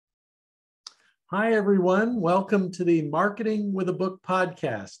Hi, everyone. Welcome to the Marketing with a Book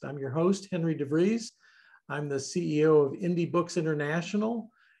podcast. I'm your host, Henry DeVries. I'm the CEO of Indie Books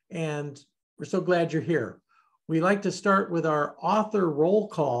International, and we're so glad you're here. We like to start with our author roll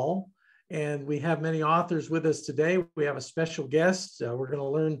call, and we have many authors with us today. We have a special guest. We're going to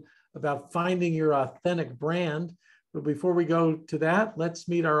learn about finding your authentic brand. But before we go to that, let's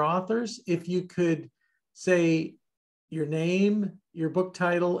meet our authors. If you could say your name, your book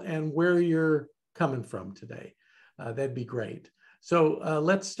title, and where you're coming from today, that'd be great. So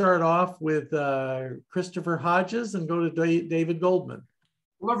let's start off with Christopher Hodges and go to David Goldman.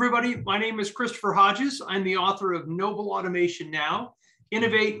 Hello, everybody. My name is Christopher Hodges. I'm the author of Noble Automation Now,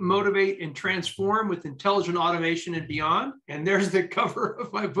 Innovate, Motivate, and Transform with Intelligent Automation and Beyond. And there's the cover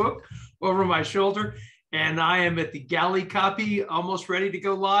of my book over my shoulder. And I am at the galley copy, almost ready to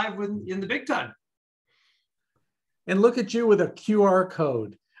go live in the big time. And look at you with a QR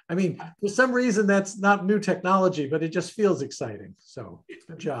code. I mean, for some reason, that's not new technology, but it just feels exciting. So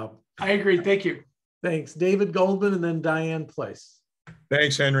good job. I agree. Thank you. Thanks. David Goldman and then Diane Place.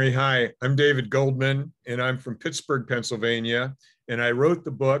 Thanks, Henry. Hi, I'm David Goldman, and I'm from Pittsburgh, Pennsylvania. And I wrote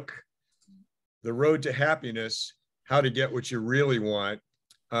the book, The Road to Happiness, How to Get What You Really Want.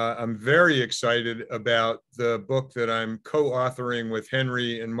 I'm very excited about the book that I'm co-authoring with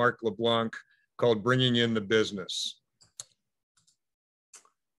Henry and Mark LeBlanc called Bringing in the Business.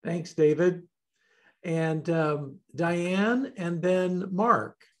 Thanks, David. And Diane, and then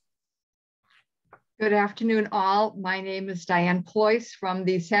Mark. Good afternoon, all. My name is Diane Ployce from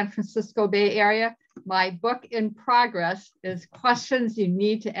the San Francisco Bay Area. My book in progress is Questions You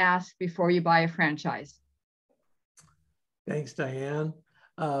Need to Ask Before You Buy a Franchise. Thanks, Diane.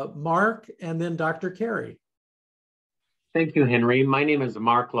 Mark, and then Dr. Carey. Thank you, Henry. My name is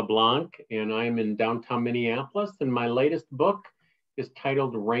Mark LeBlanc, and I'm in downtown Minneapolis, and my latest book is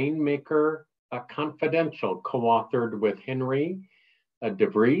titled Rainmaker Confidential, co-authored with Henry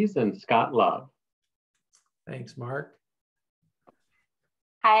DeVries and Scott Love. Thanks, Mark.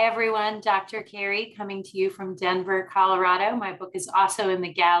 Hi, everyone. Dr. Carey coming to you from Denver, Colorado. My book is also in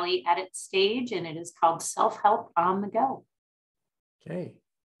the galley edit stage, and it is called Self-Help on the Go. Okay.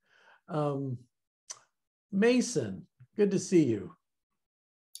 Mason, good to see you.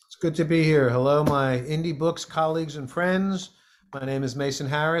 It's good to be here. Hello, my Indie Books colleagues and friends. My name is Mason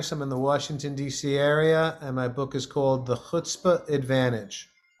Harris. I'm in the Washington, D.C. area, and my book is called The Chutzpah Advantage.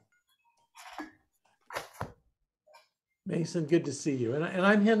 Mason, good to see you. And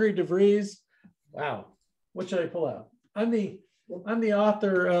I'm Henry DeVries. Wow, what should I pull out? I'm the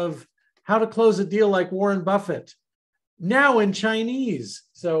author of How to Close a Deal Like Warren Buffett, now in Chinese.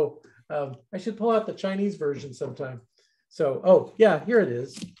 So I should pull out the Chinese version sometime. So, oh yeah, here it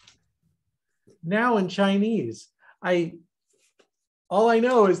is. Now in Chinese. All I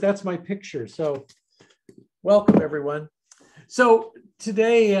know is that's my picture. So welcome, everyone. So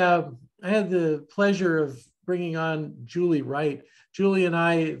today I had the pleasure of bringing on Julie Wright. Julie and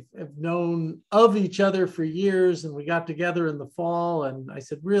I have known of each other for years, and we got together in the fall, and I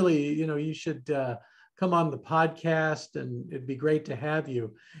said, really, you should come on the podcast, and it'd be great to have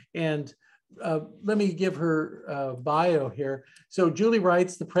you. And let me give her bio here. So Julie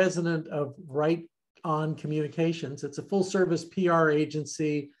Wright's the president of Wright on Communications. It's a full service PR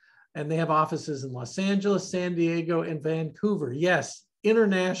agency, and they have offices in Los Angeles, San Diego, and Vancouver. Yes,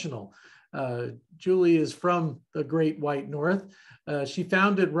 international. Julie is from the Great White North. She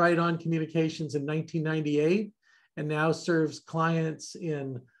founded Wright on Communications in 1998 and now serves clients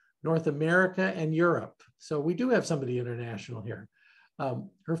in North America and Europe. So we do have somebody international here.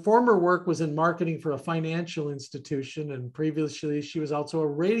 Her former work was in marketing for a financial institution, and previously she was also a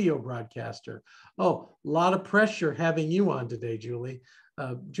radio broadcaster. Oh, a lot of pressure having you on today, Julie.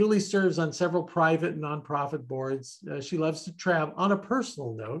 Julie serves on several private and nonprofit boards. She loves to travel. On a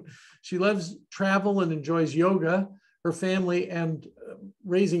personal note, she loves travel and enjoys yoga, her family, and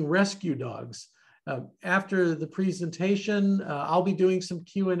raising rescue dogs. After the presentation, I'll be doing some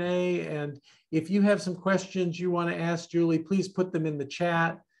Q&A, and if you have some questions you want to ask Julie, please put them in the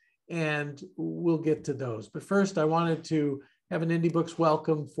chat and we'll get to those. But first, I wanted to have an Indie Books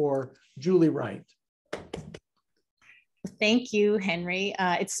welcome for Julie Wright. Thank you, Henry.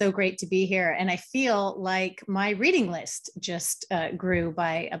 It's so great to be here. And I feel like my reading list just grew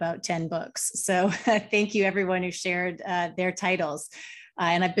by about 10 books. So thank you, everyone who shared their titles.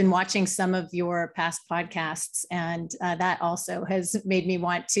 And I've been watching some of your past podcasts, and that also has made me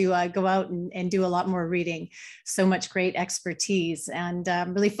want to go out and do a lot more reading. So much great expertise, and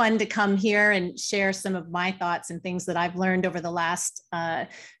really fun to come here and share some of my thoughts and things that I've learned over the last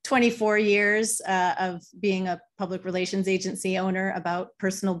 24 years of being a public relations agency owner about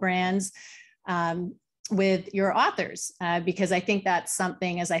personal brands. with your authors, because I think that's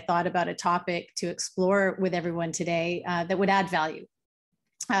something, as I thought about a topic to explore with everyone today, that would add value.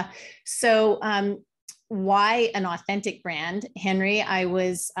 Why an authentic brand, Henry? I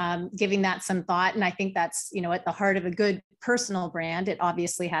was giving that some thought, and I think that's, you know, at the heart of a good personal brand. It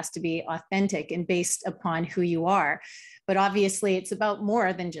obviously has to be authentic and based upon who you are, but obviously it's about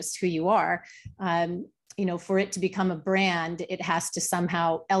more than just who you are. You know, for it to become a brand, it has to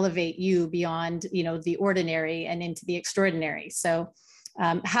somehow elevate you beyond, you know, the ordinary and into the extraordinary. So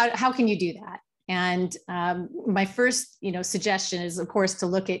how can you do that? And my first, you know, suggestion is, of course, to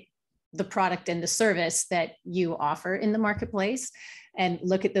look at the product and the service that you offer in the marketplace, and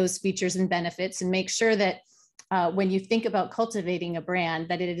look at those features and benefits, and make sure that when you think about cultivating a brand,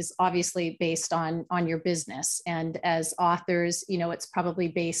 that it is obviously based on your business. And as authors, you know, it's probably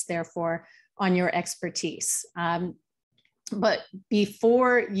based, therefore, on your expertise. But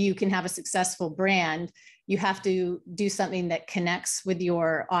before you can have a successful brand, you have to do something that connects with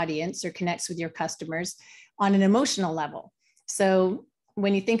your audience or connects with your customers on an emotional level. So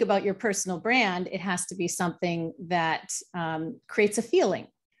when you think about your personal brand, it has to be something that creates a feeling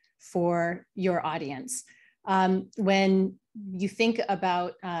for your audience. When you think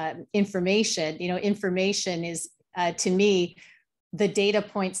about information, you know, information is, to me, the data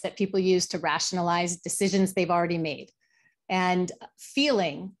points that people use to rationalize decisions they've already made. And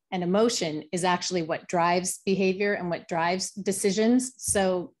feeling and emotion is actually what drives behavior and what drives decisions.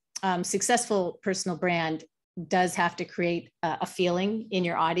 So successful personal brand does have to create a feeling in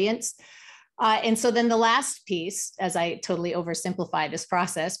your audience. And so then the last piece, as I totally oversimplify this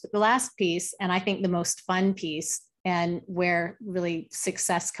process, but the last piece, and I think the most fun piece, and where really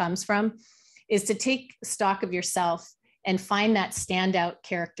success comes from, is to take stock of yourself and find that standout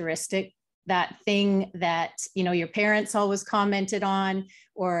characteristic, that thing that, you know, your parents always commented on,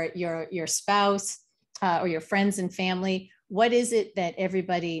 or your spouse, or your friends and family. What is it that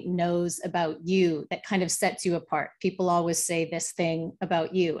everybody knows about you that kind of sets you apart? People always say this thing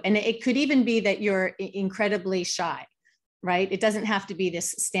about you. And it could even be that you're incredibly shy, right? It doesn't have to be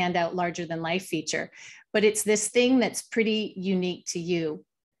this standout larger than life feature, but it's this thing that's pretty unique to you.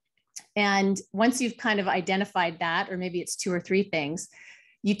 And once you've kind of identified that, or maybe it's 2 or 3 things,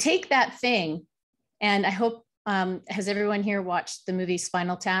 you take that thing, and I hope, has everyone here watched the movie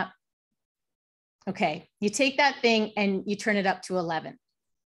Spinal Tap? Okay, you take that thing and you turn it up to 11.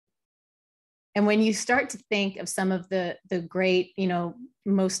 And when you start to think of some of the great, you know,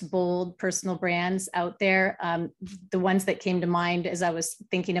 most bold personal brands out there, the ones that came to mind as I was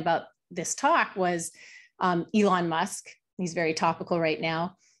thinking about this talk was Elon Musk. He's very topical right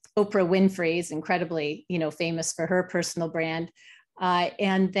now. Oprah Winfrey is incredibly, you know, famous for her personal brand.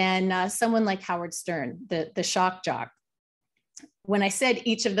 And then someone like Howard Stern, the shock jock. When I said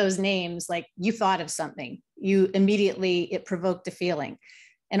each of those names, like, you thought of something, you immediately, it provoked a feeling.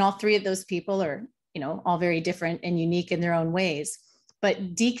 And all 3 of those people are, you know, all very different and unique in their own ways,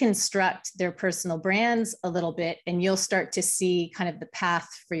 but deconstruct their personal brands a little bit, and you'll start to see kind of the path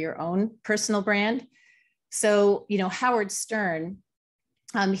for your own personal brand. So, you know, Howard Stern,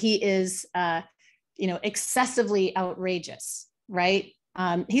 he is, you know, excessively outrageous, right?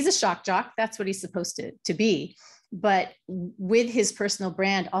 He's a shock jock. That's what he's supposed to be. But with his personal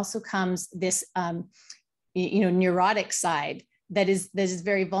brand also comes this, you know, neurotic side that is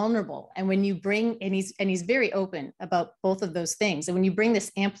very vulnerable. And when you bring, and he's very open about both of those things. And when you bring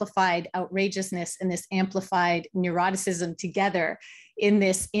this amplified outrageousness and this amplified neuroticism together in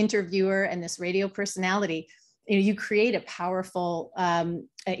this interviewer and this radio personality, you know, you create a powerful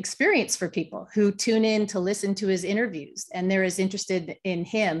experience for people who tune in to listen to his interviews, and they're as interested in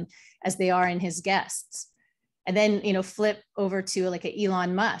him as they are in his guests. And then, you know, flip over to like a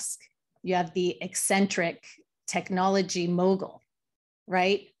Elon Musk. You have the eccentric technology mogul,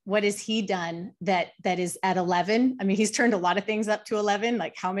 right? What has he done that is at 11? I mean, he's turned a lot of things up to 11.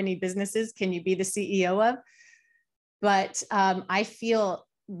 Like, how many businesses can you be the CEO of? But I feel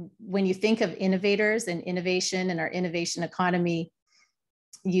when you think of innovators and innovation and our innovation economy,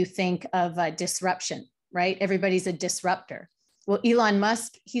 you think of disruption, right? Everybody's a disruptor. Well, Elon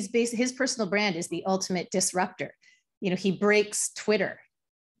Musk, his personal brand is the ultimate disruptor. You know, he breaks Twitter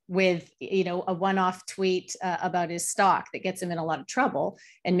with, you know, a one-off tweet about his stock that gets him in a lot of trouble.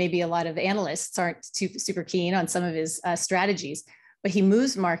 And maybe a lot of analysts aren't super keen on some of his strategies, but he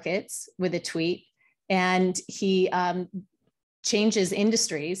moves markets with a tweet, and he changes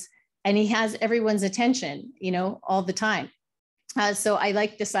industries, and he has everyone's attention, you know, all the time. So I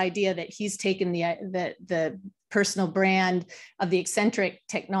like this idea that he's taken the personal brand of the eccentric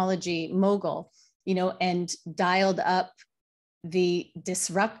technology mogul, you know, and dialed up the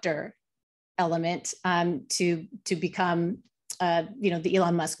disruptor element to become, the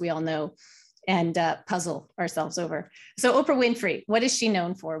Elon Musk we all know, and puzzle ourselves over. So Oprah Winfrey, what is she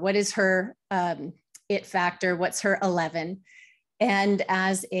known for? What is her it factor? What's her 11? And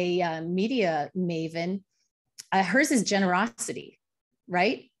as a media maven, hers is generosity,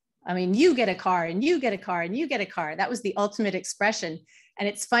 right? I mean, you get a car and you get a car and you get a car. That was the ultimate expression. And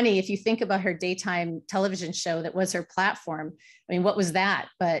it's funny, if you think about her daytime television show that was her platform, I mean, what was that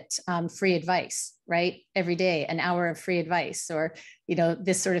but free advice, right? Every day, an hour of free advice, or,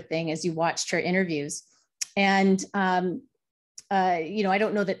 this sort of thing as you watched her interviews. And, I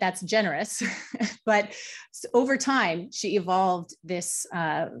don't know that that's generous, but over time, she evolved this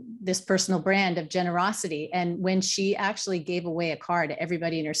personal brand of generosity. And when she actually gave away a car to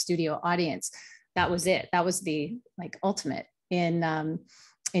everybody in her studio audience, that was it. That was the ultimate in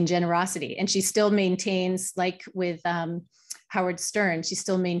generosity. And she still maintains, like with Howard Stern, she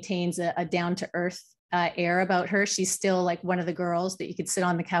still maintains a down-to-earth air about her. She's still like one of the girls that you could sit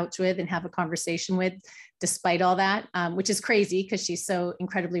on the couch with and have a conversation with, despite all that, which is crazy because she's so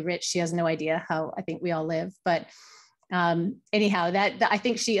incredibly rich. She has no idea how I think we all live. But anyhow, that I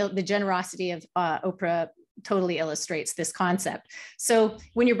think the generosity of Oprah totally illustrates this concept. So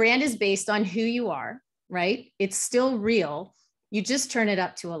when your brand is based on who you are, right, it's still real. You just turn it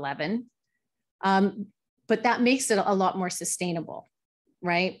up to 11, but that makes it a lot more sustainable,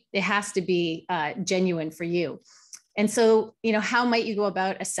 right? It has to be genuine for you. And so, how might you go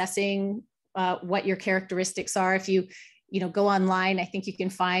about assessing what your characteristics are? If you, go online, I think you can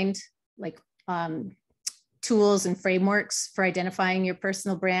find tools and frameworks for identifying your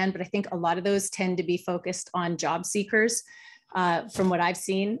personal brand, but I think a lot of those tend to be focused on job seekers from what I've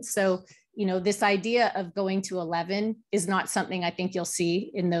seen. So, this idea of going to 11 is not something I think you'll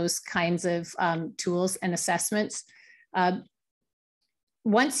see in those kinds of tools and assessments.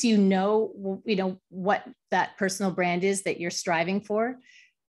 Once you know what that personal brand is that you're striving for,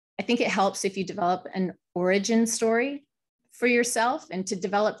 I think it helps if you develop an origin story for yourself. And to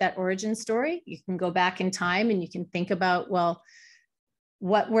develop that origin story, you can go back in time and you can think about, well,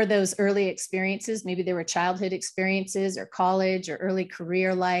 what were those early experiences? Maybe they were childhood experiences or college or early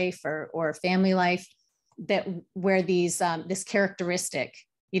career life or family life where this characteristic,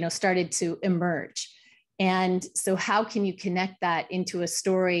 started to emerge. And so how can you connect that into a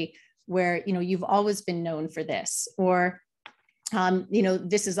story where, you've always been known for this, or,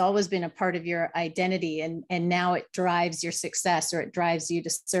 this has always been a part of your identity, and now it drives your success, or it drives you to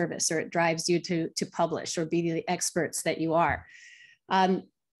service, or it drives you to publish or be the experts that you are. And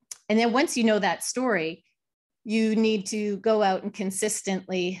then once you know that story, you need to go out and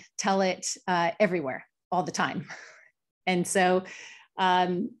consistently tell it everywhere, all the time. And so,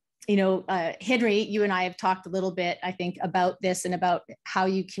 Henry, you and I have talked a little bit, I think, about this and about how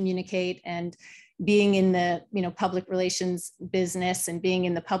you communicate, and being in the, public relations business and being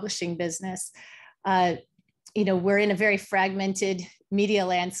in the publishing business. We're in a very fragmented media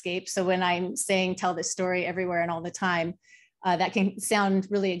landscape. So when I'm saying tell this story everywhere and all the time, that can sound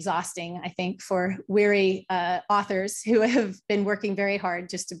really exhausting, I think, for weary authors who have been working very hard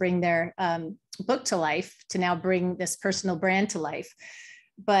just to bring their book to life, to now bring this personal brand to life.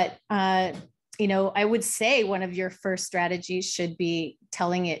 But, I would say one of your first strategies should be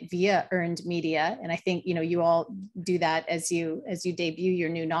telling it via earned media. And I think, you all do that as you debut your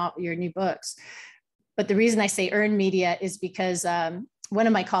new books. But the reason I say earned media is because one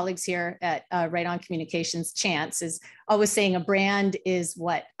of my colleagues here at Right On Communications, Chance, is always saying a brand is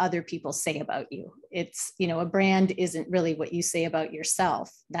what other people say about you. It's, a brand isn't really what you say about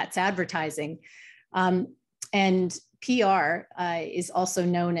yourself. That's advertising. And PR is also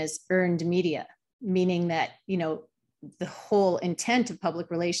known as earned media, meaning that, the whole intent of public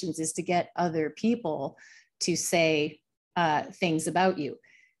relations is to get other people to say things about you.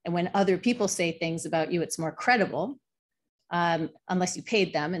 And when other people say things about you, it's more credible, unless you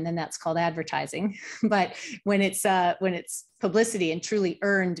paid them, and then that's called advertising. But when it's publicity and truly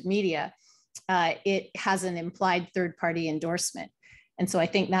earned media, it has an implied third-party endorsement. And so I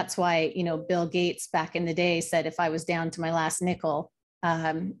think that's why, Bill Gates back in the day said, if I was down to my last nickel,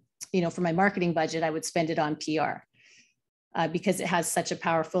 for my marketing budget, I would spend it on PR because it has such a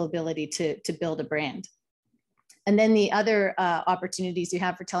powerful ability to build a brand. And then the other opportunities you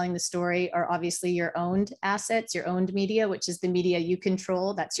have for telling the story are obviously your owned assets, your owned media, which is the media you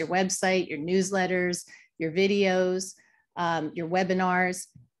control. That's your website, your newsletters, your videos, your webinars.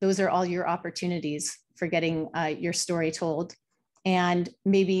 Those are all your opportunities for getting your story told. And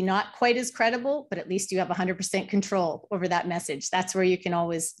maybe not quite as credible, but at least you have 100% control over that message. That's where you can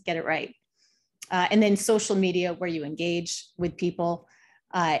always get it right. And then social media, where you engage with people.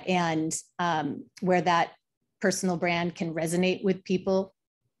 and where that personal brand can resonate with people.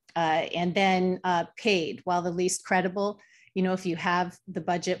 And then paid, while the least credible, you know, if you have the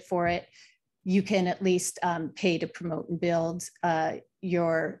budget for it, you can at least pay to promote and build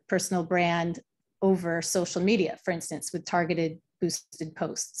your personal brand over social media, for instance, with targeted boosted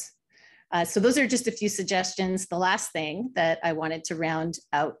posts. So those are just a few suggestions. The last thing that I wanted to round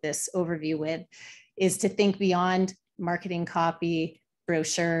out this overview with is to think beyond marketing copy,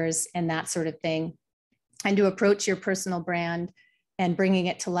 brochures, and that sort of thing, and to approach your personal brand and bringing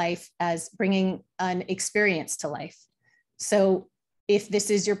it to life as bringing an experience to life. So if this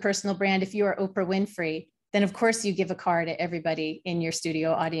is your personal brand, if you are Oprah Winfrey, then of course you give a car to everybody in your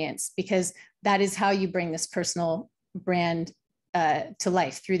studio audience, because that is how you bring this personal brand to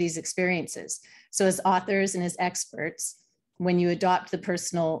life, through these experiences. So as authors and as experts, when you adopt the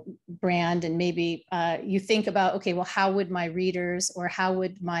personal brand and maybe you think about, okay, well, how would my readers, or how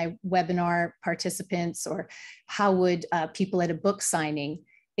would my webinar participants, or how would people at a book signing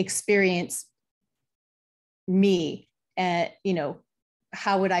experience me? You know,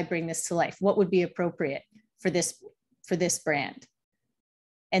 how would I bring this to life? What would be appropriate for this brand?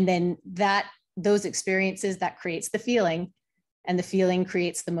 And then those experiences, that creates the feeling, and the feeling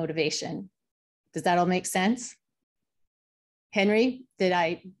creates the motivation. Does that all make sense? Henry, did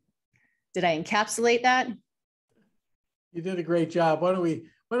I encapsulate that? You did a great job. Why don't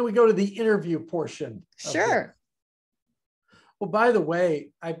we go to the interview portion? Sure. Well, by the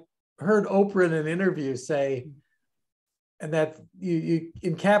way, I heard Oprah in an interview say, and that you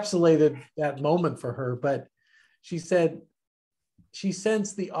encapsulated that moment for her, but she said she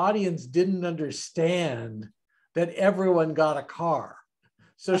sensed the audience didn't understand that everyone got a car.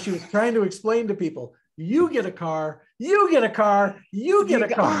 So she was trying to explain to people, you get a car, you get a car, you get a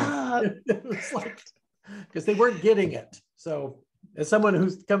car. It was like, because they weren't getting it. So as someone who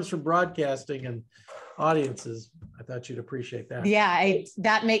comes from broadcasting and audiences, I thought you'd appreciate that. Yeah,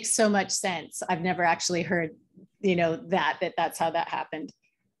 that makes so much sense. I've never actually heard, you know, that's how that happened.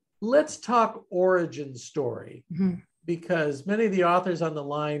 Let's talk origin story, because many of the authors on the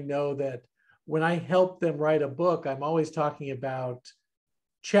line know that when I help them write a book, I'm always talking about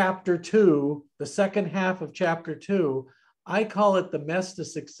chapter 2, the second half of chapter 2. I call it the mess to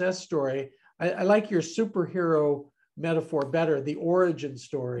success story. I like your superhero metaphor better. The origin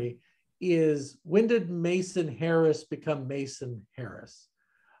story is, when did Mason Harris become Mason Harris?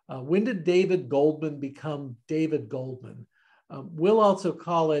 When did David Goldman become David Goldman? We'll also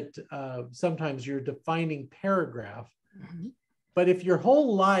call it sometimes your defining paragraph. But if your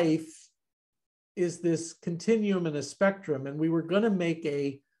whole life is this continuum and a spectrum, and we were going to make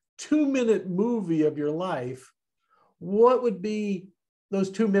a 2-minute movie of your life, what would be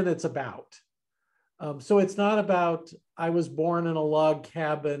those 2 minutes about? So it's not about, I was born in a log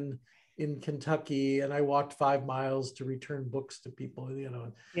cabin in Kentucky and I walked 5 miles to return books to people. You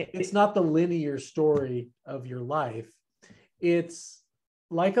know, it's not the linear story of your life. It's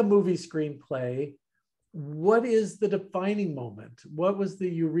like a movie screenplay. What is the defining moment? What was the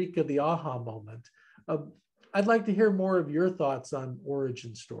eureka, the aha moment? I'd like to hear more of your thoughts on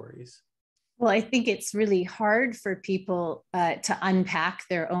origin stories. Well, I think it's really hard for people to unpack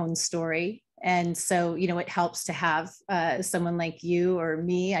their own story. And so, you know, it helps to have someone like you or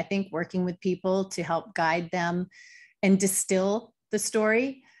me, I think, working with people to help guide them and distill the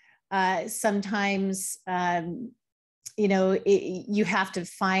story. Sometimes, you know, you have to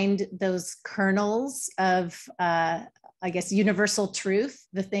find those kernels of, I guess, universal truth,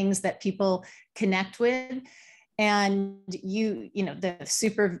 the things that people connect with. And you know, the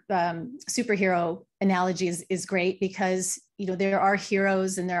superhero analogy is great, because, you know, there are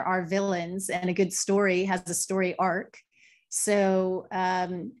heroes and there are villains, and a good story has a story arc. So,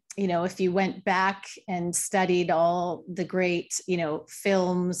 you know, if you went back and studied all the great, you know,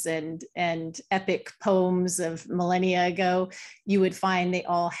 films and epic poems of millennia ago, you would find they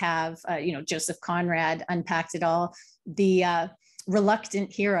all have, you know, Joseph Conrad unpacked it all, the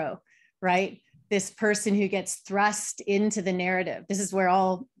reluctant hero, right? This person who gets thrust into the narrative. This is where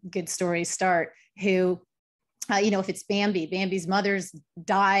all good stories start, who, you know, if it's Bambi's mother's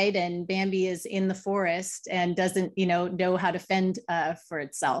died and Bambi is in the forest and doesn't, you know how to fend for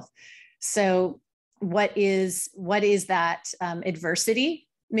itself. So what is that adversity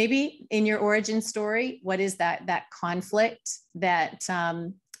maybe in your origin story? What is that conflict that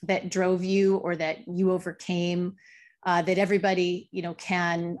drove you, or that you overcame, that everybody, you know,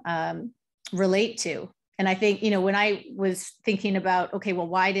 can relate to? And I think, you know, when I was thinking about, okay, well,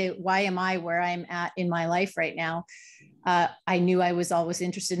 why am I where I'm at in my life right now? I knew I was always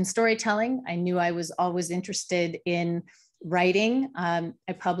interested in storytelling. I knew I was always interested in writing. I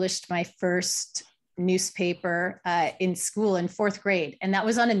published my first newspaper in school in 4th grade, and that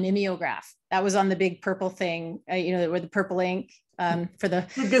was on a mimeograph. That was on the big purple thing, you know, with the purple ink for the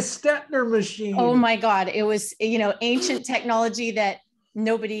Gestetner machine. Oh my God. It was, you know, ancient technology that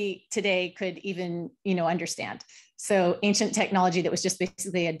nobody today could even, you know, understand. So ancient technology that was just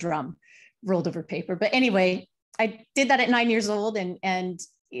basically a drum rolled over paper. But anyway, I did that at 9 years old. And,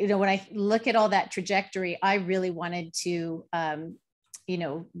 you know, when I look at all that trajectory, I really wanted to, you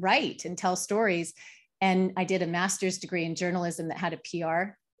know, write and tell stories. And I did a master's degree in journalism that had a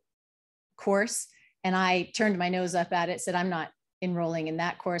PR course. And I turned my nose up at it, said, I'm not enrolling in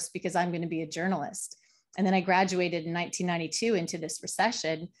that course because I'm going to be a journalist. And then I graduated in 1992 into this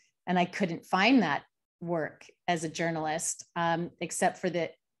recession, and I couldn't find that work as a journalist, except for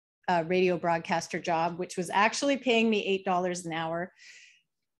the radio broadcaster job, which was actually paying me $8 an hour.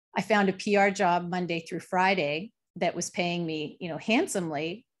 I found a PR job Monday through Friday that was paying me, you know,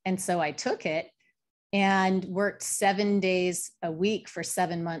 handsomely. And so I took it and worked 7 days a week for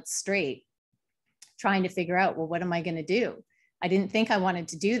 7 months straight, trying to figure out, well, what am I going to do? I didn't think I wanted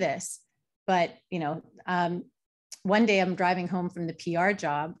to do this, but, you know, one day I'm driving home from the PR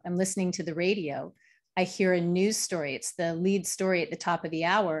job. I'm listening to the radio. I hear a news story. It's the lead story at the top of the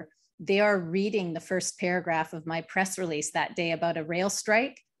hour. They are reading the first paragraph of my press release that day about a rail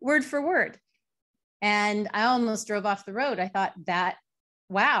strike, word for word. And I almost drove off the road. I thought that,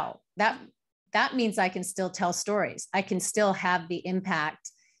 wow, that means I can still tell stories. I can still have the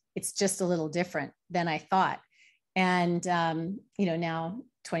impact. It's just a little different than I thought. And, you know, now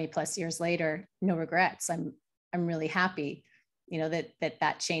 20 plus years later, no regrets. I'm really happy, you know,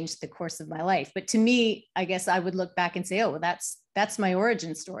 that changed the course of my life. But to me, I guess I would look back and say, oh, well, that's my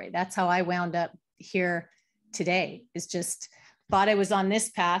origin story. That's how I wound up here today, is just thought I was on this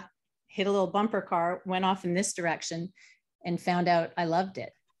path, hit a little bumper car, went off in this direction, and found out I loved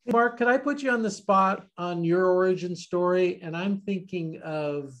it. Mark, could I put you on the spot on your origin story? And I'm thinking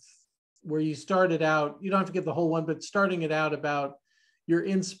of where you started out. You don't have to give the whole one, but starting it out about your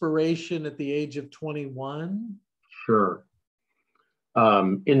inspiration at the age of 21. Sure.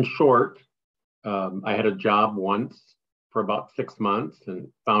 In short, I had a job once for about 6 months and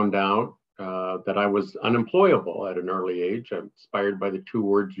found out that I was unemployable at an early age. I'm inspired by the 2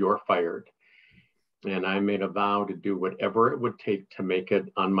 words, "you're fired." And I made a vow to do whatever it would take to make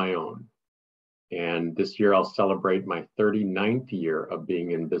it on my own. And this year I'll celebrate my 39th year of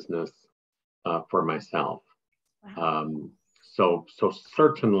being in business for myself. Wow. So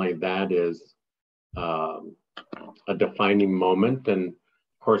certainly that is a defining moment. And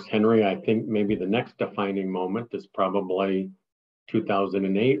of course, Henry, I think maybe the next defining moment is probably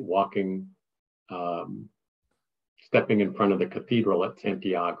 2008, stepping in front of the cathedral at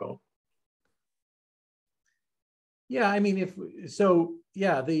Santiago. Yeah, I mean, the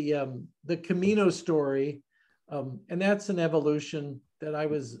Camino story, and that's an evolution that I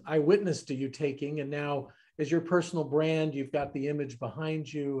witnessed to you taking, and now as your personal brand, you've got the image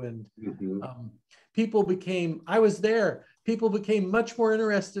behind you, and I was there, people became much more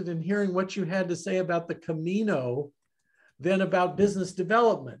interested in hearing what you had to say about the Camino than about business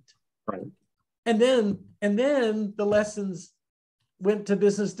development. Right. And then the lessons went to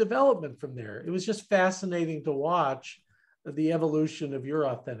business development from there. It was just fascinating to watch the evolution of your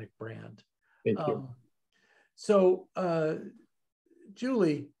authentic brand. Thank you. So,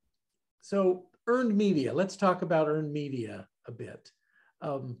 Julie, so earned media, let's talk about earned media a bit.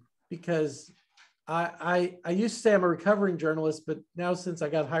 Because I used to say I'm a recovering journalist, but now since I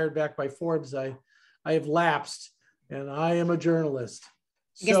got hired back by Forbes, I have lapsed and I am a journalist.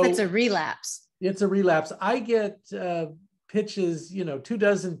 I guess that's a relapse. It's a relapse. I get pitches,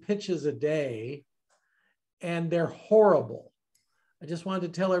 24 pitches a day, and they're horrible. I just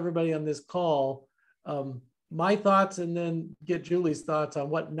wanted to tell everybody on this call my thoughts, and then get Julie's thoughts on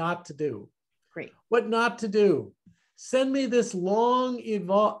what not to do. Great. What not to do. Send me this long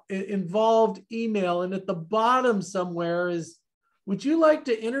involved email, and at the bottom somewhere is, would you like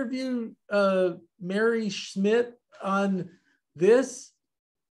to interview Mary Schmidt on this?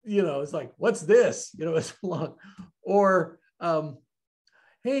 It's like, what's this? It's long. Or,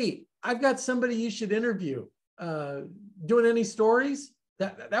 hey, I've got somebody you should interview. Doing any stories?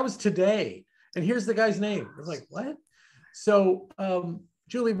 That was today. And here's the guy's name. I was like, what? So,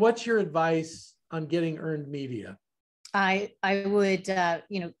 Julie, what's your advice on getting earned media? I would,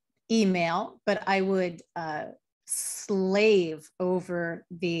 email, but I would slave over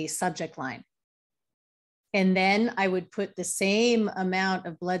the subject line. And then I would put the same amount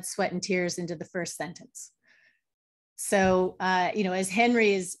of blood, sweat, and tears into the first sentence. So, as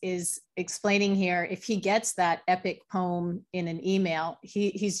Henry is explaining here, if he gets that epic poem in an email,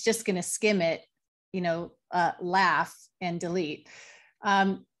 he's just going to skim it, laugh and delete.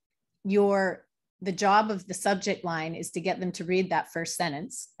 The job of the subject line is to get them to read that first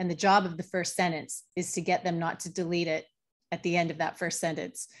sentence. And the job of the first sentence is to get them not to delete it at the end of that first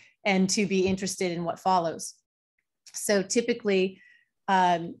sentence and to be interested in what follows. So typically,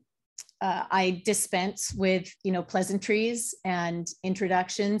 I dispense with, pleasantries and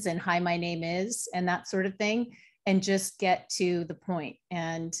introductions and hi, my name is, and that sort of thing, and just get to the point.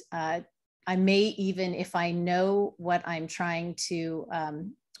 And I may even, if I know what I'm trying to,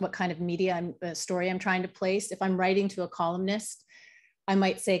 what kind of media story I'm trying to place, if I'm writing to a columnist, I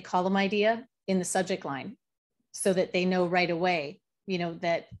might say column idea in the subject line so that they know right away,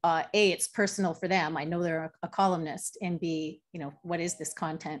 that A, it's personal for them. I know they're a columnist, and B, what is this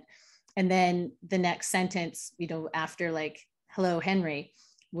content? And then the next sentence, after like, hello, Henry,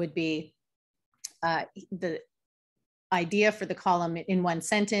 would be the idea for the column in one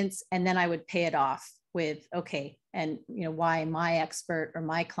sentence. And then I would pay it off with, okay, and why my expert or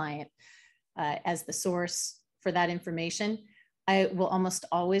my client as the source for that information. I will almost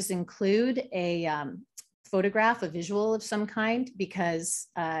always include a photograph, a visual of some kind, because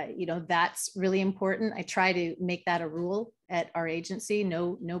that's really important. I try to make that a rule at our agency: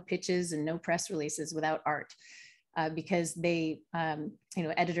 no pitches and no press releases without art, because they,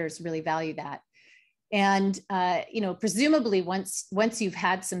 editors really value that. And presumably once you've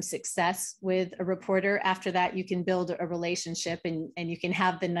had some success with a reporter, after that you can build a relationship, and you can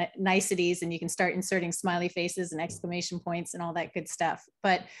have the niceties, and you can start inserting smiley faces and exclamation points and all that good stuff.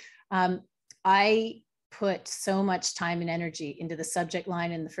 But I put so much time and energy into the subject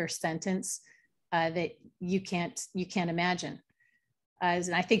line in the first sentence that you can't imagine.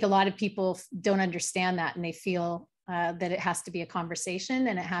 And I think a lot of people don't understand that, and they feel that it has to be a conversation,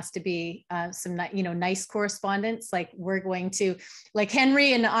 and it has to be some nice correspondence. Like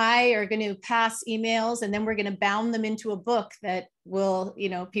Henry and I are going to pass emails, and then we're going to bound them into a book that will,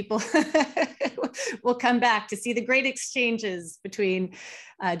 people will come back to see the great exchanges between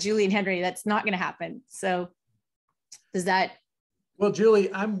Julie and Henry. That's not going to happen. So does that? Well,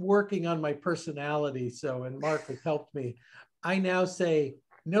 Julie, I'm working on my personality. And Mark has helped me. I now say,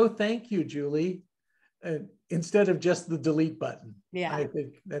 no, thank you, Julie. Instead of just the delete button. Yeah. I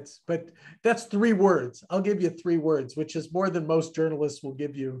think that's 3 words. I'll give you 3 words, which is more than most journalists will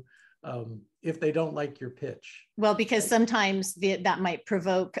give you if they don't like your pitch. Well, because sometimes that might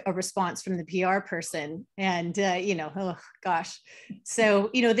provoke a response from the PR person, and oh gosh. So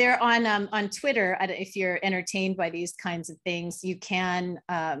they're on Twitter. If you're entertained by these kinds of things, you can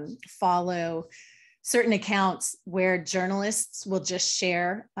follow certain accounts where journalists will just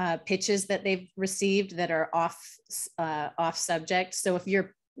share pitches that they've received that are off subject. So if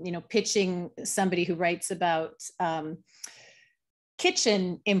you're pitching somebody who writes about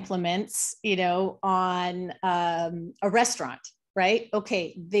kitchen implements on a restaurant, right?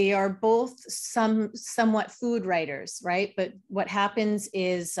 Okay, they are both somewhat food writers, right? But what happens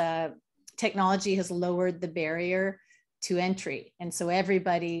is technology has lowered the barrier to entry, and so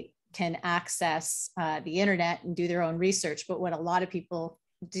everybody can access the internet and do their own research. But what a lot of people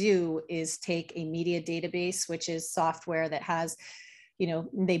do is take a media database, which is software that has,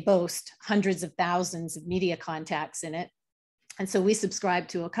 they boast hundreds of thousands of media contacts in it. And so we subscribe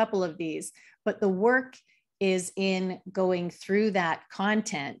to a couple of these, but the work is in going through that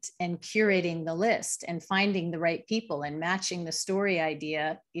content and curating the list and finding the right people and matching the story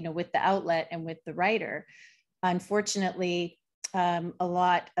idea, with the outlet and with the writer. Unfortunately, a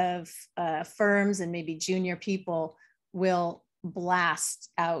lot of firms and maybe junior people will blast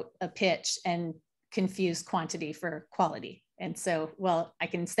out a pitch and confuse quantity for quality. And so, well, I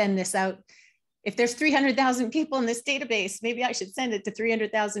can send this out. If there's 300,000 people in this database, maybe I should send it to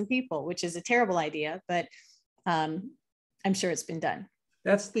 300,000 people, which is a terrible idea, but I'm sure it's been done.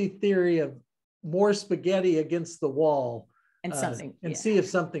 That's the theory of more spaghetti against the wall and see if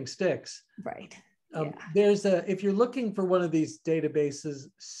something sticks. Right. There's if you're looking for one of these databases,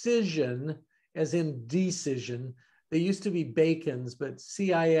 Cision, as in decision, they used to be Bacon's, but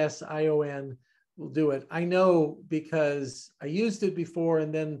CISION will do it. I know because I used it before,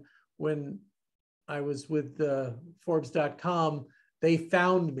 and then when I was with Forbes.com, they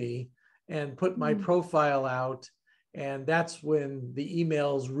found me and put my profile out, and that's when the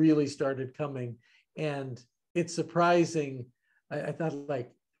emails really started coming. And it's surprising. I thought, like,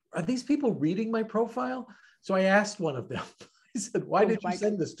 are these people reading my profile? So I asked one of them, I said, why did you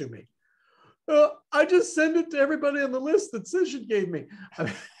send this to me? I just send it to everybody on the list that Cision gave me.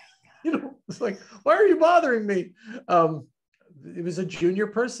 You know, it's like, why are you bothering me? It was a junior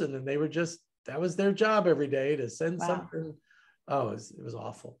person, and they were just, that was their job every day to send something. Oh, it was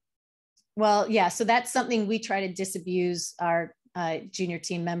awful. Well, yeah, so that's something we try to disabuse our junior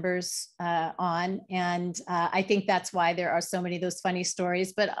team members on. And I think that's why there are so many of those funny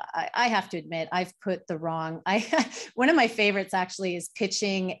stories. But I have to admit, I've put the wrong, one of my favorites actually is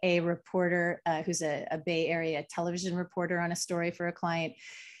pitching a reporter who's a Bay Area television reporter on a story for a client.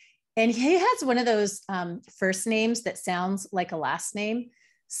 And he has one of those first names that sounds like a last name.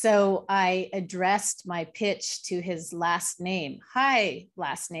 So I addressed my pitch to his last name. Hi,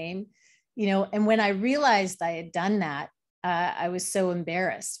 last name. You know, and when I realized I had done that, I was so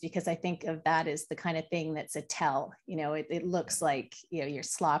embarrassed, because I think of that as the kind of thing that's a tell. You know, it looks like, you know, you're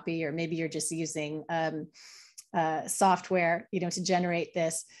sloppy, or maybe you're just using software, you know, to generate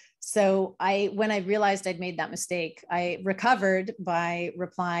this. So when I realized I'd made that mistake, I recovered by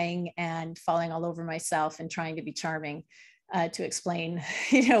replying and falling all over myself and trying to be charming to explain,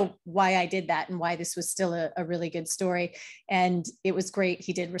 you know, why I did that and why this was still a really good story. And it was great.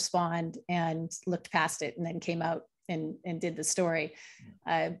 He did respond and looked past it and then came out and did the story.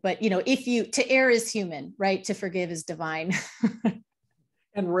 But, you know, to err is human, right? To forgive is divine.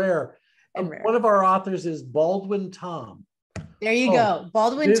 And rare. Rare. One of our authors is Baldwin Tom. There you go.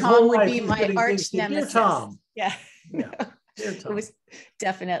 Baldwin Tom would be my arch nemesis. Dear Tom. Yeah. Yeah. Dear Tom. It was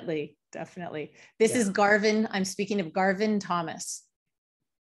definitely. This is Garvin. I'm speaking of Garvin Thomas.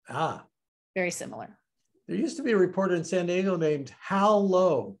 Ah. Very similar. There used to be a reporter in San Diego named Hal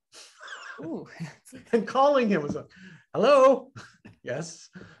Lowe. Ooh. And calling him was like, hello. Yes.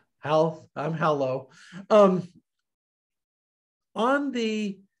 Hal, I'm Hal Lowe. On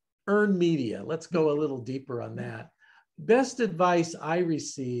the earned media, let's go a little deeper on that. Best advice I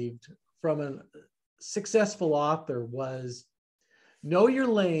received from a successful author was know your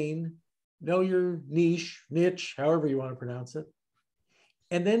lane, know your niche, however you want to pronounce it,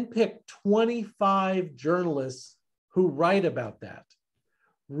 and then pick 25 journalists who write about that.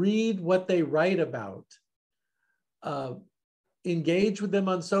 Read what they write about. Engage with them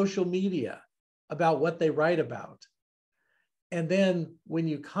on social media about what they write about. And then when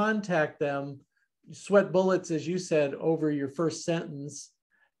you contact them, sweat bullets, as you said, over your first sentence,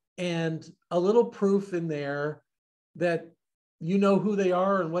 and a little proof in there that you know who they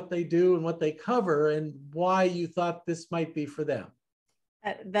are and what they do and what they cover and why you thought this might be for them.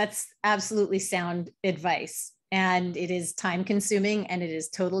 That's absolutely sound advice. And it is time consuming, and it is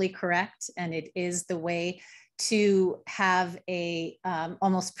totally correct. And it is the way to have a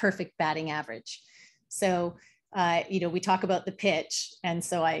almost perfect batting average. So you know, we talk about the pitch. And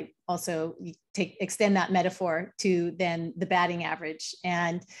so I also extend that metaphor to then the batting average.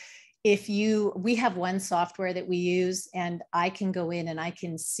 And we have one software that we use, and I can go in and I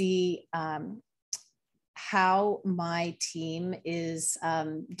can see how my team is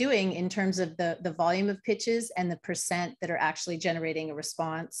doing in terms of the volume of pitches and the percent that are actually generating a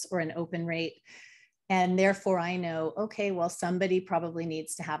response or an open rate. And therefore I know, okay, well, somebody probably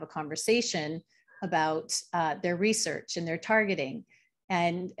needs to have a conversation about their research and their targeting,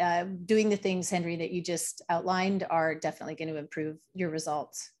 and doing the things, Henry, that you just outlined are definitely going to improve your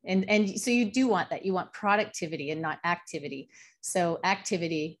results. And so you do want that. You want productivity and not activity. So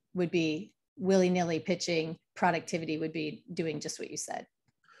activity would be willy-nilly pitching. Productivity would be doing just what you said.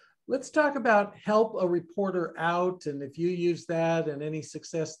 Let's talk about help a reporter out, and if you use that and any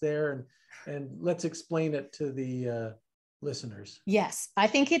success there, and let's explain it to the listeners. Yes, I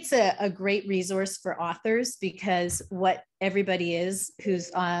think it's a great resource for authors, because what everybody is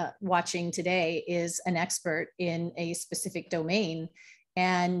who's watching today is an expert in a specific domain.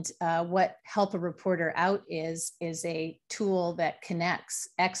 And what Help a Reporter Out is a tool that connects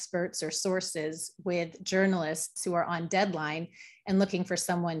experts or sources with journalists who are on deadline and looking for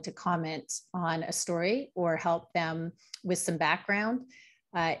someone to comment on a story or help them with some background.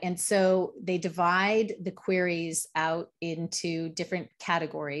 And so they divide the queries out into different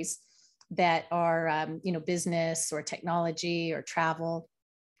categories that are, you know, business or technology or travel,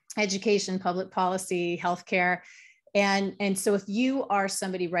 education, public policy, healthcare. And so if you are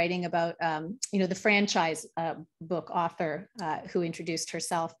somebody writing about, you know, the franchise book author who introduced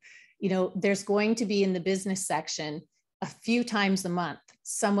herself, you know, there's going to be in the business section a few times a month,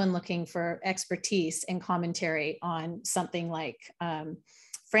 someone looking for expertise and commentary on something like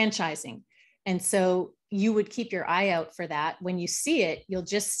franchising. And so you would keep your eye out for that. When you see it, you'll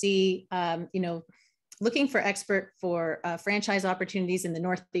just see, you know, looking for expert for franchise opportunities in the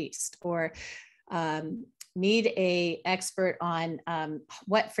Northeast, or need a expert on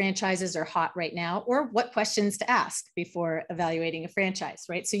what franchises are hot right now, or what questions to ask before evaluating a franchise,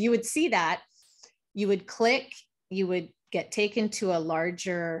 right? So you would see that, you would click, you would get taken to a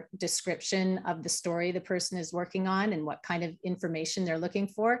larger description of the story the person is working on and what kind of information they're looking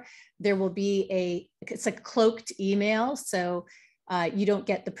for. There will be it's a cloaked email. So you don't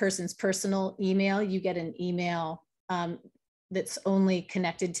get the person's personal email, you get an email that's only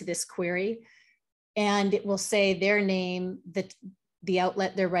connected to this query. And it will say their name, the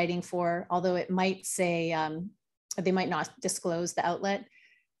outlet they're writing for, although it might say, they might not disclose the outlet.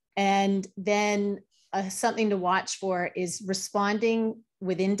 And then something to watch for is responding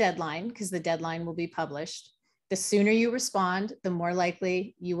within deadline, because the deadline will be published. The sooner you respond, the more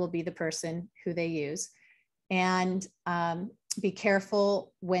likely you will be the person who they use. And be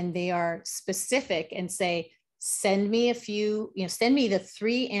careful when they are specific and say, send me send me the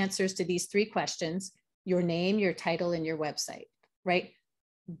 3 answers to these 3 questions, your name, your title, and your website, right?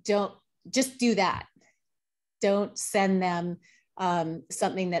 Don't just do that. Don't send them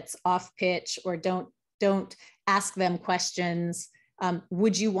something that's off pitch, or don't ask them questions.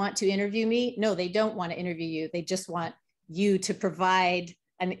 Would you want to interview me? No, they don't want to interview you. They just want you to provide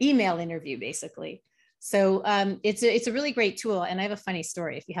an email interview, basically. So it's a really great tool. And I have a funny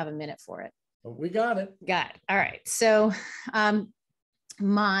story if you have a minute for it. We got it. Got it. All right. So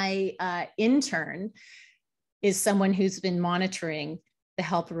my intern is someone who's been monitoring the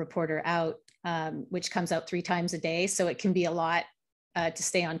Help a Reporter Out, which comes out 3 times a day. So it can be a lot to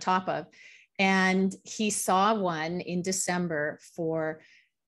stay on top of. And he saw one in December for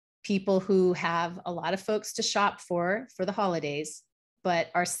people who have a lot of folks to shop for the holidays,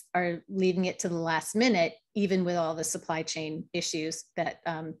 but are leaving it to the last minute, even with all the supply chain issues that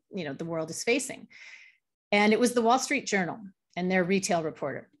the world is facing. And it was the Wall Street Journal and their retail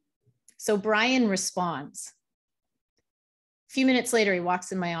reporter. So Brian responds. A few minutes later, he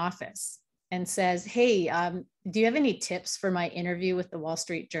walks in my office and says, hey, do you have any tips for my interview with the Wall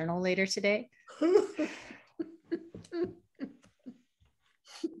Street Journal later today?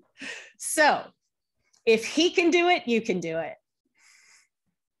 So if he can do it, you can do it.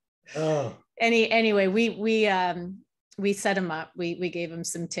 Oh. Anyway, we set him up. We gave him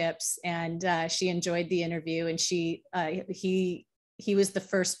some tips, and she enjoyed the interview. And he was the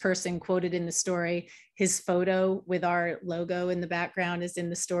first person quoted in the story. His photo with our logo in the background is in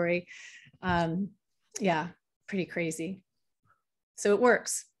the story. Yeah, pretty crazy. So it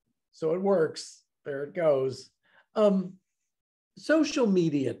works. There it goes. Social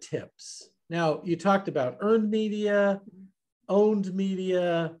media tips. Now, you talked about earned media, owned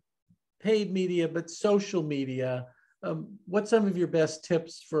media, paid media, but social media. What's some of your best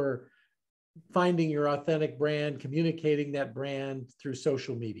tips for finding your authentic brand, communicating that brand through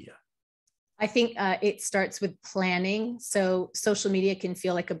social media? I think it starts with planning. So social media can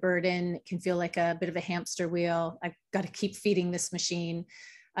feel like a burden. It can feel like a bit of a hamster wheel. I've got to keep feeding this machine.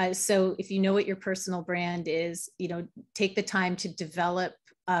 So if you know what your personal brand is, take the time to develop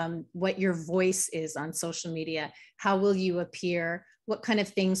what your voice is on social media. How will you appear? What kind of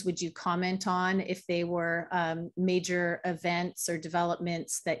things would you comment on if they were major events or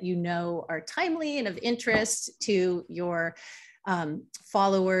developments that are timely and of interest to your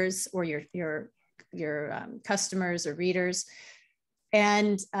followers or your customers or readers?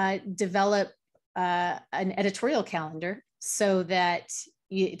 And develop an editorial calendar so that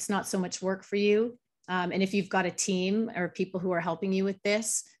it's not so much work for you. And if you've got a team or people who are helping you with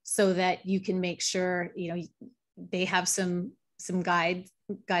this, so that you can make sure they have some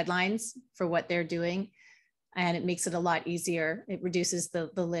guidelines for what they're doing, and it makes it a lot easier. It reduces the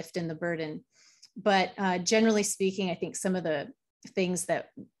lift and the burden. But generally speaking, I think some of the things that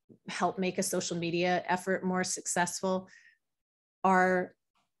help make a social media effort more successful are,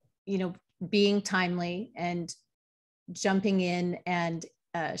 being timely and jumping in and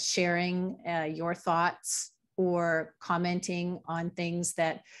sharing your thoughts or commenting on things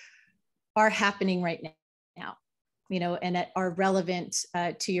that are happening right now, and that are relevant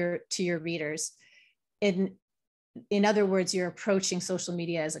to your readers. In other words, you're approaching social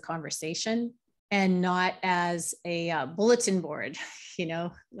media as a conversation and not as a bulletin board,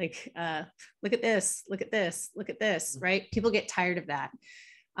 like, look at this, look at this, look at this, right? People get tired of that.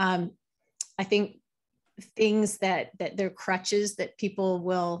 I think things that they're crutches that people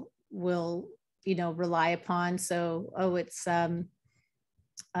will rely upon. So, it's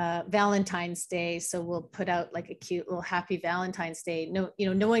Valentine's Day, so we'll put out like a cute little happy Valentine's Day. No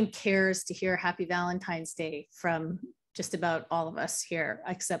one cares to hear happy Valentine's Day from just about all of us here,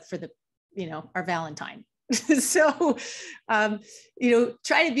 except for our Valentine. So,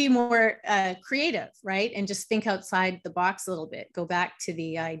 try to be more creative, right? And just think outside the box a little bit. Go back to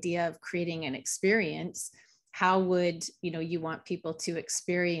the idea of creating an experience. How would, you want people to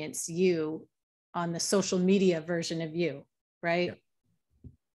experience you on the social media version of you, right? Yeah.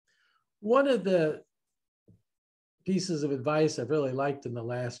 One of the pieces of advice I've really liked in the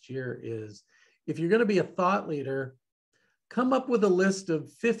last year is, if you're going to be a thought leader, come up with a list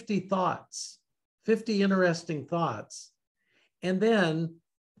of 50 thoughts, 50 interesting thoughts. And then,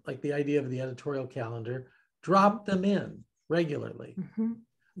 like the idea of the editorial calendar, drop them in regularly. Mm-hmm.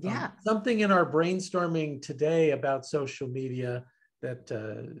 Yeah. Something in our brainstorming today about social media that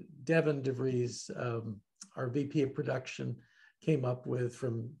Devin DeVries, our VP of production, came up with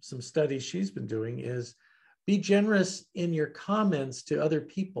from some studies she's been doing is, be generous in your comments to other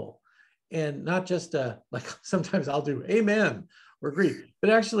people. And not just like sometimes I'll do amen or agree,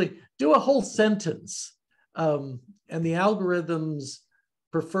 but actually do a whole sentence. And the algorithms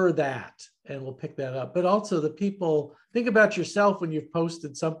prefer that, and we'll pick that up. But also the people, think about yourself when you've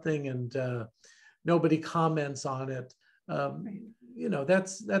posted something and nobody comments on it.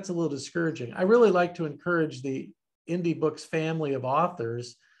 That's a little discouraging. I really like to encourage the Indie Books family of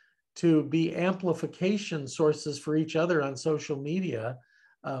authors to be amplification sources for each other on social media.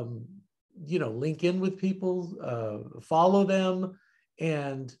 Link in with people, follow them,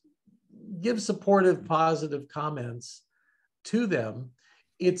 and give supportive, positive comments to them.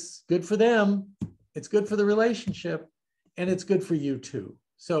 It's good for them, it's good for the relationship, and it's good for you too.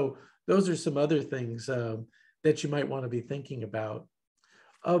 So those are some other things that you might want to be thinking about.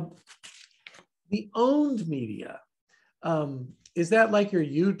 The owned media, is that like your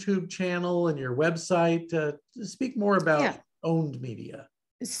YouTube channel and your website? Speak more about owned media.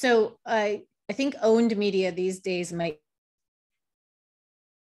 So I think owned media these days might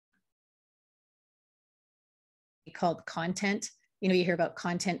be called content. You hear about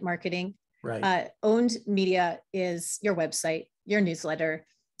content marketing. Right. Owned media is your website, your newsletter,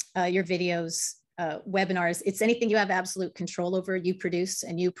 your videos, webinars. It's anything you have absolute control over, you produce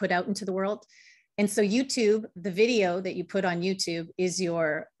and you put out into the world. And so YouTube, the video that you put on YouTube is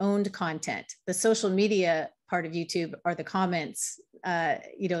your owned content. The social media part of YouTube are the comments,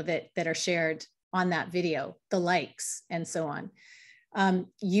 that are shared on that video, the likes, and so on.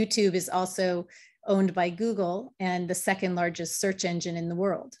 YouTube is also owned by Google and the second largest search engine in the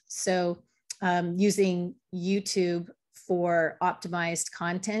world. So using YouTube for optimized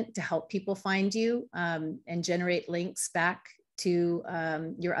content to help people find you and generate links back to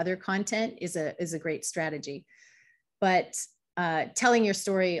your other content is a great strategy. But telling your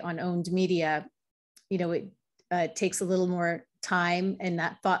story on owned media, it takes a little more time and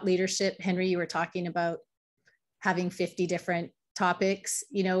that thought leadership. Henry, you were talking about having 50 different topics.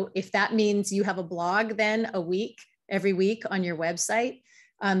 If that means you have a blog then every week on your website,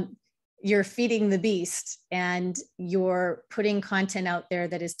 you're feeding the beast and you're putting content out there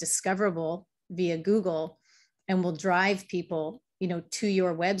that is discoverable via Google and will drive people, to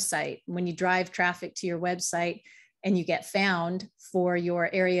your website. When you drive traffic to your website and you get found for your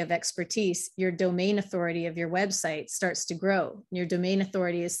area of expertise, your domain authority of your website starts to grow. Your domain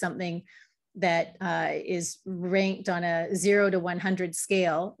authority is something that is ranked on a 0 to 100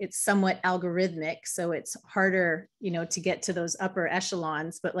 scale. It's somewhat algorithmic, so it's harder, to get to those upper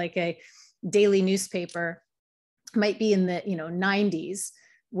echelons, but like a daily newspaper might be in the 90s,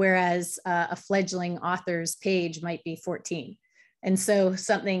 whereas a fledgling author's page might be 14. And so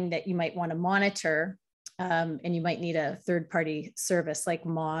something that you might want to monitor, and you might need a third-party service like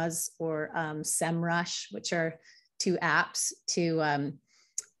Moz or SEMrush, which are two apps to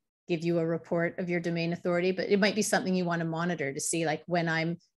give you a report of your domain authority. But it might be something you want to monitor to see, like, when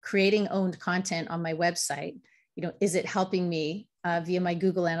I'm creating owned content on my website, is it helping me via my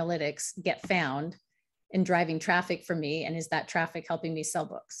Google Analytics get found and driving traffic for me? And is that traffic helping me sell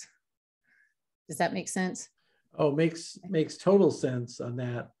books? Does that make sense? Oh, makes total sense on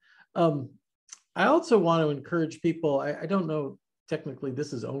that. I also want to encourage people, I don't know, technically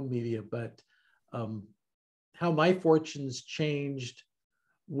this is owned media, but how my fortunes changed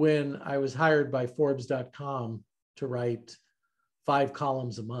when I was hired by Forbes.com to write 5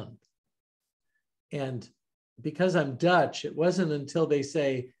 columns a month. And because I'm Dutch, it wasn't until they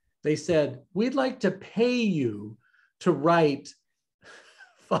said, we'd like to pay you to write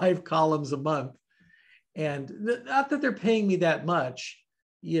 5 columns a month. And not that they're paying me that much,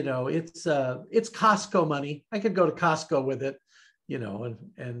 it's Costco money. I could go to Costco with it,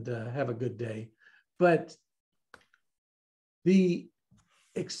 and have a good day. But the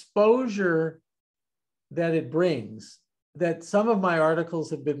exposure that it brings that some of my articles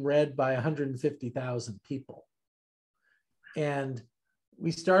have been read by 150,000 people. And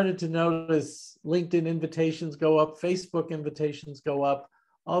we started to notice LinkedIn invitations go up, Facebook invitations go up,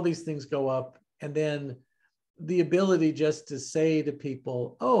 all these things go up. And then the ability just to say to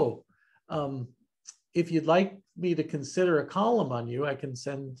people, oh, if you'd like me to consider a column on you, I can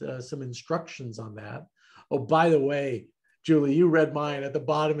send some instructions on that. Oh, by the way, Julie, you read mine. At the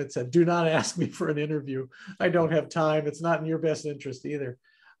bottom, it said, do not ask me for an interview. I don't have time. It's not in your best interest either.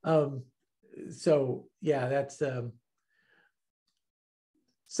 So yeah, that's,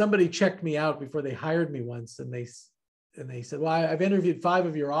 somebody checked me out before they hired me once, and they said, well, I've interviewed 5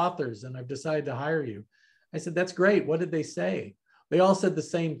 of your authors and I've decided to hire you. I said, that's great. What did they say? They all said the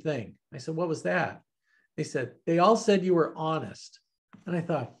same thing. I said, what was that? They said, they all said you were honest. And I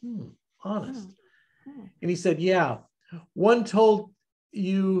thought, honest. And he said, yeah, one told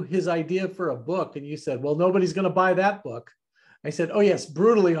you his idea for a book and you said, well, nobody's going to buy that book. I said, oh yes,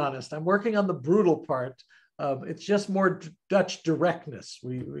 brutally honest. I'm working on the brutal part. It's just more Dutch directness.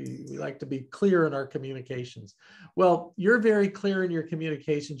 We like to be clear in our communications. Well, you're very clear in your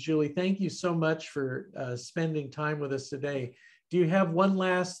communications, Julie. Thank you so much for spending time with us today. Do you have one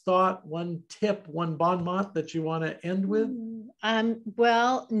last thought, one tip, one bon mot that you want to end with?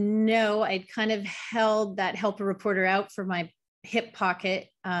 Well, no, I'd kind of held that help a reporter out for my hip pocket.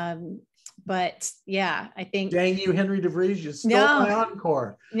 But yeah, I think. Dang you, Henry DeVries, you stole my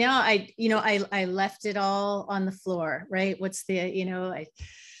encore. No, I left it all on the floor, right? What's the, I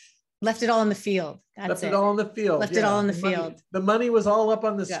left it all in the field. That's left it all in the field. Left it all in the field. The money was all up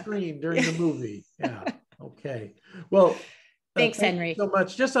on the screen during the movie. Yeah. Okay. Well, thanks, Henry. So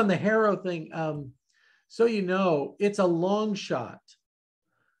much. Just on the Harrow thing. So it's a long shot.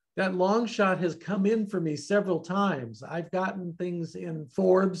 That long shot has come in for me several times. I've gotten things in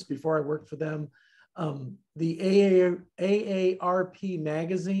Forbes before I worked for them. The AARP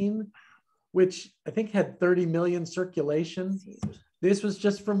magazine, which I think had 30 million circulation. This was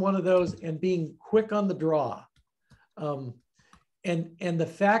just from one of those, and being quick on the draw. And the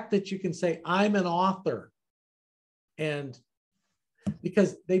fact that you can say, I'm an author, and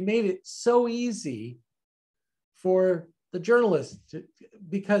because they made it so easy for the journalists,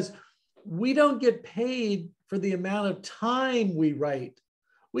 because we don't get paid for the amount of time we write.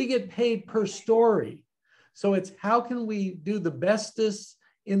 We get paid per story. So it's how can we do the bestest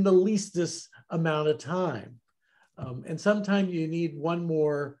in the leastest amount of time? And sometimes you need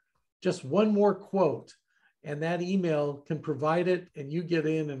just one more quote, and that email can provide it, and you get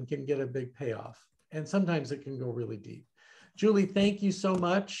in and can get a big payoff. And sometimes it can go really deep. Julie, thank you so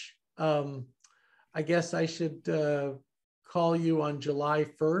much. I guess I should call you on July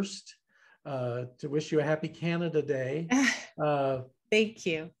 1st to wish you a happy Canada Day. Thank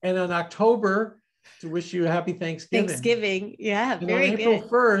you. And in October, to wish you a happy Thanksgiving. Thanksgiving, yeah, and very on good. April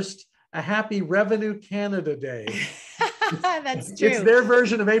 1st, a happy Revenue Canada Day. That's true. It's their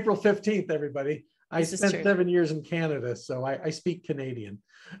version of April 15th, everybody. I spent 7 years in Canada, so I speak Canadian.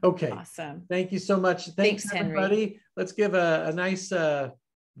 Okay. Awesome. Thank you so much. Thanks everybody. Henry. Let's give a nice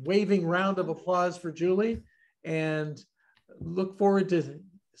waving round of applause for Julie, and look forward to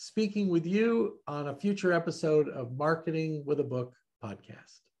speaking with you on a future episode of Marketing with a Book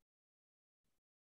podcast.